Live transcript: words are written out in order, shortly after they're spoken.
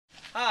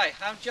Hi,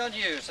 I'm John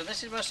Hughes and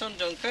this is my son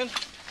Duncan.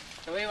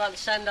 And we want to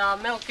send our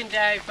milk and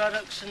dairy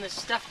products from the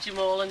Staffordshire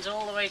moorlands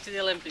all the way to the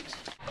Olympics.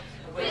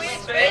 We're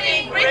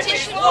spreading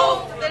British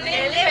wool for the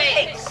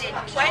Olympics in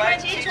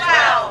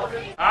 2012.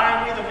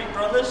 I'm with the Big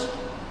Brothers.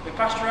 We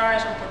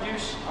pasteurise and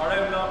produce our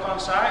own milk on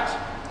site.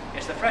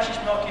 It's the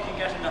freshest milk you can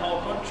get in the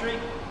whole country.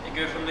 It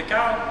goes from the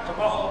cow to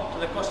bottle to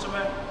the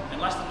customer in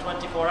less than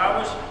 24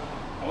 hours.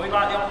 And we'd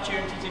like the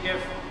opportunity to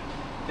give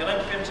the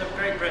Olympians of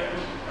Great Britain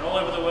and all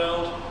over the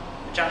world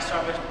the chance to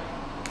have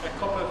a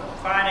cup of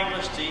fine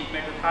English tea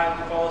made with high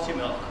quality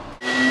milk.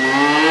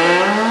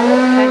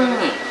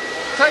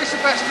 Taste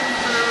the best of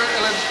the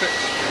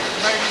Olympics,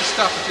 made in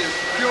Staffordshire,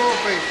 pure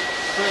beef,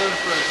 through and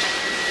through.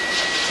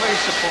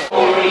 Please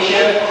support.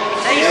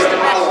 Taste the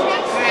best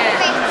of bread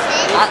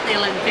at the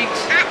Olympics,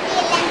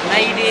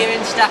 made here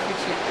in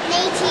Staffordshire.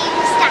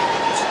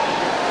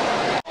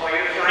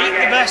 Eat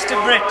the best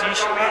of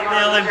British at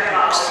the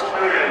Olympics.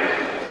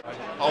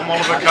 I'm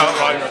Oliver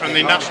Cartwright from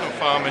the National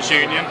Farmers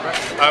Union.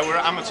 We're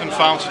at Ammerton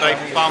Farm today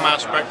for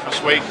Farmhouse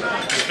Breakfast Week.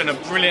 It's been a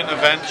brilliant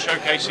event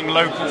showcasing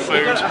local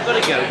food,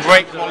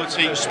 great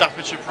quality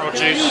Staffordshire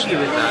produce,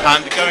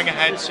 and going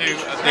ahead to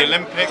the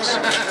Olympics,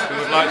 we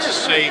would like to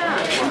see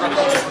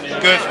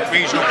good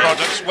regional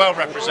products well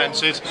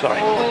represented,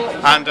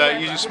 and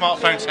using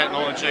smartphone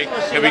technology.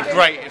 It would be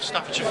great if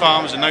Staffordshire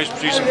farmers and those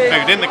producing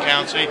food in the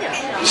county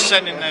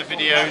send in their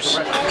videos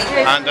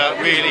and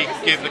really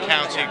give the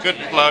county a good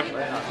plug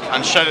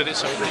and show that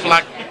it's a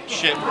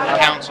flagship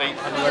county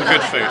for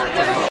good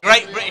food.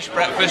 Great British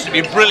breakfast to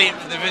be brilliant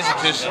for the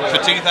visitors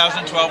for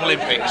 2012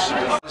 Olympics.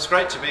 It's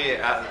great to be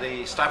at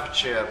the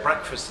Staffordshire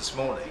breakfast this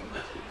morning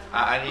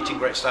and eating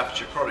great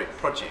Staffordshire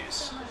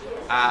produce.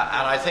 And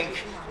I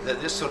think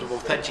that this sort of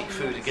authentic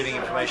food and giving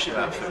information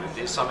about food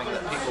is something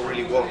that people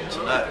really want to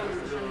know.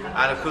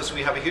 And of course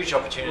we have a huge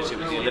opportunity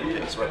with the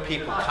Olympics where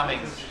people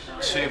coming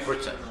to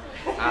Britain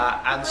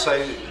and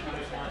so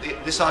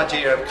this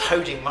idea of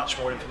coding much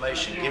more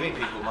information, giving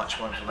people much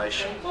more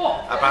information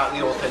about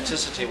the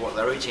authenticity of what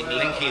they're eating,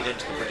 linking it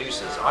into the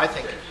producers, I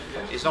think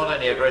is not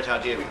only a great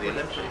idea for the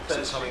Olympics,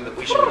 it's something that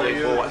we should be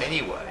doing more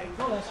anyway.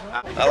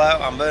 Hello,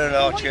 I'm Bernard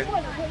Archer.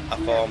 I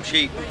farm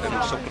sheep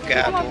and suckle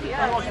cattle,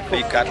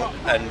 beef cattle,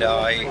 and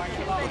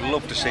I would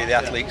love to see the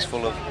athletes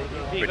full of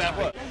British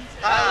people.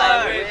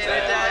 Hello, we're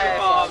dairy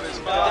farmers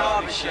from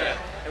Derbyshire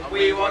and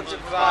we want to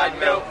provide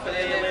milk for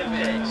the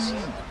Olympics.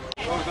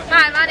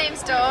 Hi, my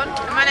name's Dawn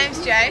and my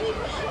name's Jo,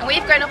 and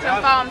we've grown up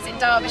on farms in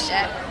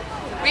Derbyshire.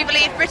 We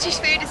believe British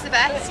food is the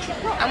best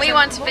and we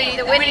want to be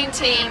the winning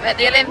team at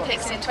the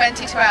Olympics in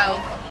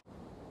 2012.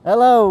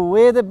 Hello,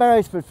 we're the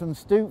Beresford from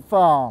Stoke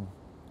Farm.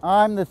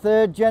 I'm the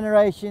third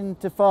generation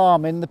to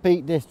farm in the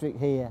Peak District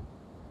here.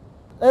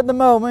 At the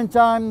moment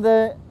I'm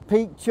the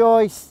Peak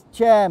Choice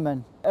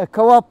Chairman, a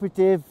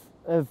cooperative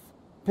of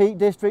Peak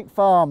District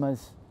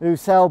farmers who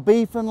sell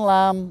beef and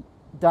lamb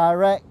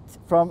direct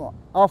from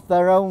off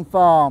their own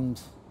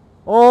farms.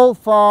 All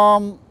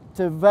farm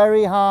to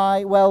very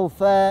high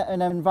welfare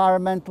and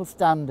environmental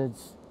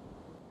standards.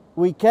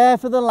 We care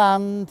for the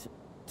land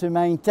to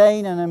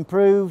maintain and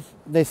improve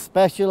this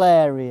special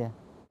area.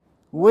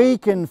 We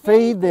can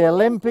feed the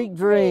Olympic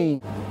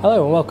dream.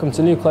 Hello and welcome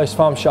to New Close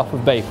Farm Shop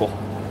of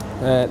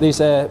Bakewell. These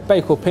are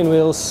Bakewell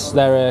pinwheels.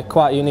 They're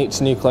quite unique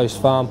to New Close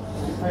Farm.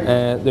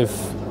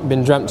 They've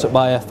been dreamt up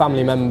by a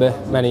family member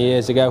many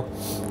years ago.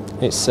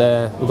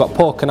 We've got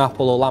pork and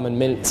apple or lamb and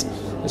mint.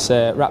 It's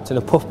wrapped in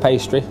a puff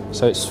pastry,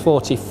 so it's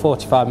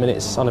 40-45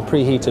 minutes on a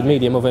preheated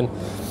medium oven,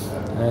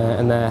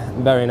 and they're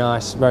very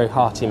nice, very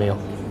hearty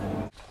meal.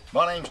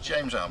 My name's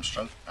James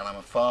Armstrong and I'm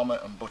a farmer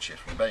and butcher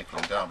from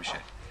Bakewell in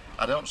Derbyshire.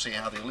 I don't see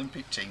how the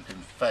Olympic team can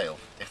fail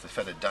if they're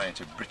fed a diet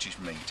of British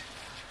meat.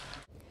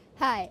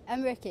 Hi,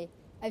 I'm Ricky.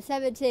 I'm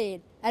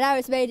 17 and I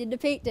was made in the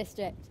Peak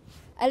District.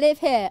 I live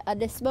here on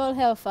this small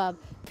hill farm,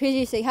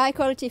 producing high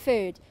quality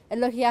food and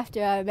looking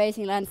after our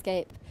amazing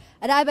landscape.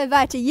 And I'm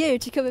inviting you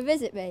to come and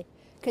visit me,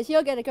 because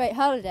you'll get a great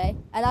holiday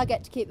and I'll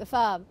get to keep the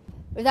farm.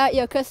 Without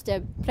your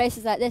custom,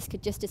 places like this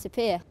could just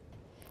disappear.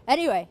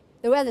 Anyway,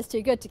 the weather's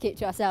too good to keep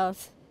to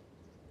ourselves.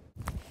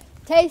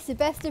 Taste the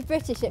best of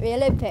British at the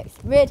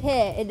Olympics, made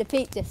here in the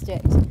Peak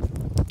District.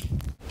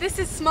 This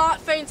is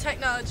smartphone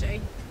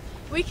technology.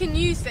 We can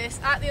use this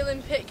at the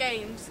Olympic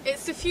Games.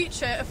 It's the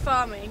future of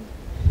farming.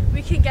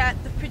 We can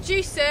get the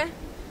producer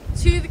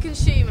to the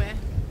consumer.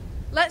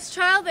 Let's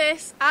trial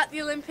this at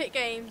the Olympic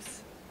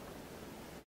Games.